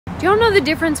Do y'all know the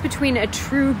difference between a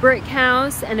true brick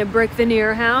house and a brick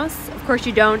veneer house? Of course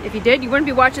you don't. If you did, you wouldn't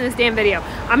be watching this damn video.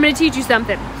 I'm gonna teach you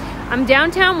something. I'm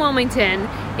downtown Wilmington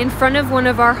in front of one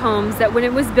of our homes that when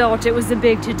it was built, it was a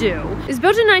big to-do. It was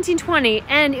built in 1920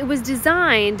 and it was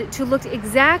designed to look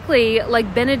exactly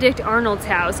like Benedict Arnold's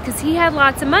house because he had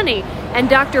lots of money. And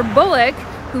Dr. Bullock,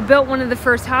 who built one of the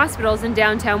first hospitals in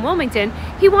downtown Wilmington,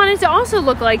 he wanted to also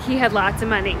look like he had lots of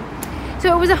money.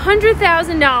 So it was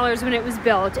 $100,000 when it was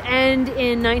built, and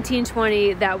in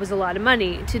 1920, that was a lot of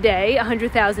money. Today,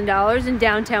 $100,000 in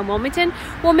downtown Wilmington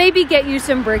will maybe get you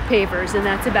some brick pavers, and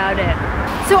that's about it.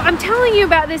 So I'm telling you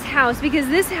about this house because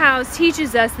this house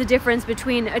teaches us the difference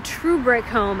between a true brick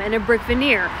home and a brick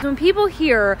veneer. When people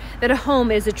hear that a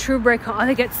home is a true brick home,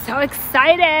 they get so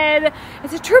excited.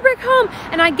 It's a true brick home,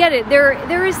 and I get it.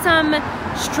 There is some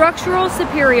structural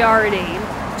superiority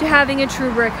to having a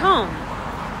true brick home.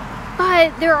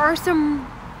 But there are some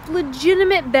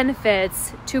legitimate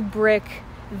benefits to brick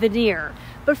veneer.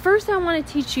 But first I want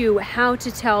to teach you how to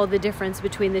tell the difference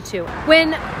between the two.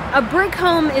 When a brick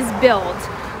home is built,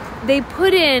 they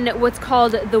put in what's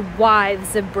called the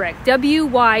withes of brick,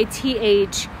 W-Y-T-H-E-S.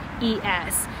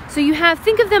 So you have,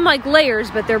 think of them like layers,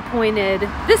 but they're pointed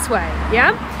this way,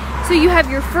 yeah? So you have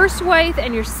your first withe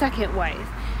and your second withe.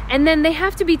 And then they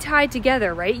have to be tied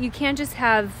together, right? You can't just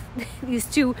have these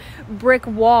two brick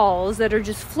walls that are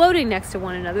just floating next to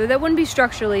one another. That wouldn't be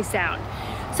structurally sound.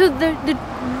 So the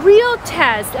real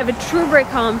test of a true brick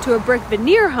home to a brick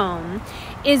veneer home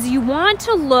is you want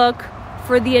to look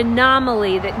for the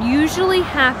anomaly that usually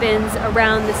happens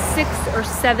around the 6th or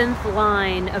 7th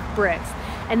line of bricks.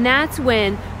 And that's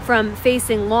when, from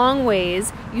facing long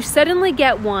ways, you suddenly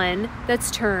get one that's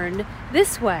turned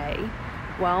this way.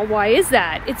 Well, why is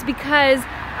that? It's because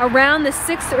around the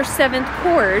 6th or 7th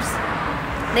course,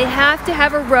 they have to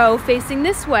have a row facing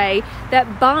this way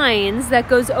that binds, that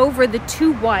goes over the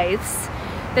two withes,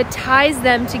 that ties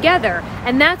them together.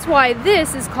 And that's why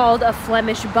this is called a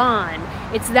Flemish bond.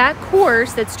 It's that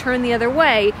course that's turned the other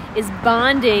way is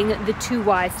bonding the two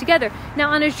withes together. Now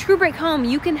on a true brick home,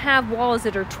 you can have walls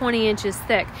that are 20 inches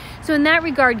thick. So in that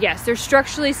regard, yes, they're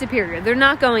structurally superior. They're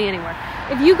not going anywhere.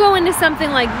 If you go into something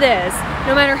like this,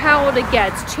 no matter how old it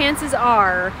gets, chances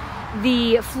are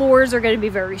the floors are going to be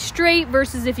very straight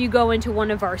versus if you go into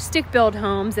one of our stick-built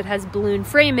homes that has balloon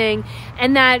framing,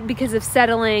 and that because of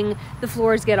settling, the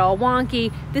floors get all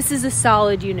wonky. This is a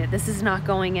solid unit. This is not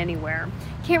going anywhere.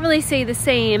 Can't really say the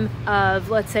same of,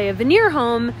 let's say, a veneer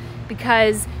home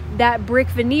because that brick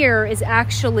veneer is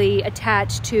actually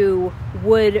attached to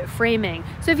wood framing.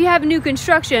 So if you have new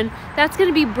construction, that's going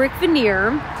to be brick veneer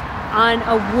on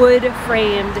a wood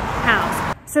framed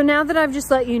house. So now that I've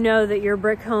just let you know that your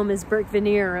brick home is brick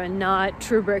veneer and not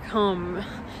true brick home,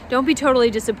 don't be totally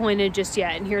disappointed just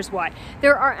yet, and here's why.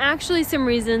 There are actually some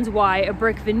reasons why a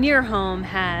brick veneer home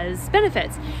has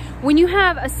benefits. When you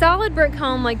have a solid brick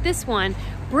home like this one,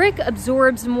 brick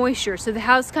absorbs moisture, so the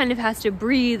house kind of has to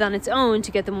breathe on its own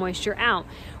to get the moisture out.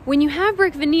 When you have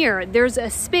brick veneer, there's a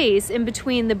space in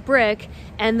between the brick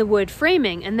and the wood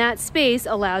framing, and that space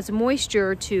allows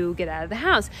moisture to get out of the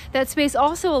house. That space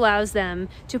also allows them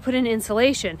to put in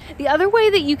insulation. The other way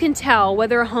that you can tell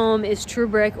whether a home is true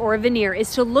brick or a veneer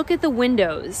is to look at the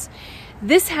windows.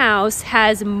 This house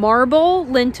has marble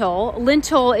lintel.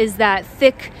 Lintel is that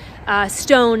thick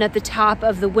stone at the top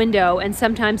of the window, and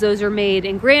sometimes those are made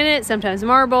in granite, sometimes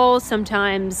marble,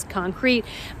 sometimes concrete,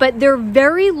 but they're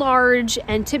very large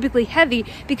and typically heavy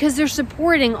because they're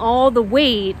supporting all the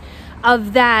weight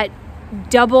of that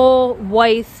double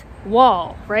withe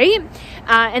wall, right?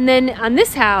 And then on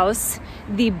this house,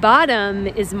 the bottom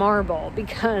is marble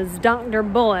because Dr.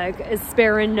 Bullock is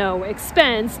sparing no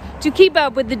expense to keep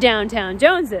up with the downtown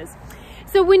Joneses.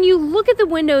 So when you look at the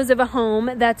windows of a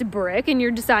home that's brick and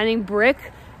you're deciding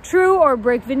brick true or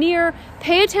brick veneer,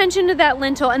 pay attention to that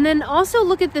lintel, and then also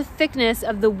look at the thickness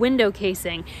of the window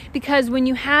casing, because when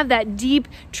you have that deep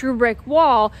true brick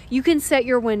wall, you can set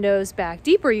your windows back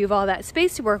deeper. You have all that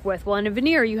space to work with. Well, in a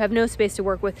veneer, you have no space to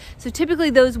work with. So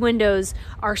typically those windows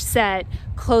are set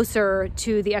closer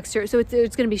to the exterior. So it's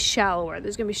going to be shallower.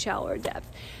 There's going to be shallower depth.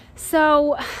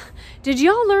 So did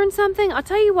y'all learn something? I'll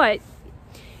tell you what.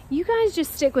 You guys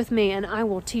just stick with me and I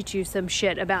will teach you some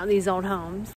shit about these old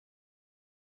homes.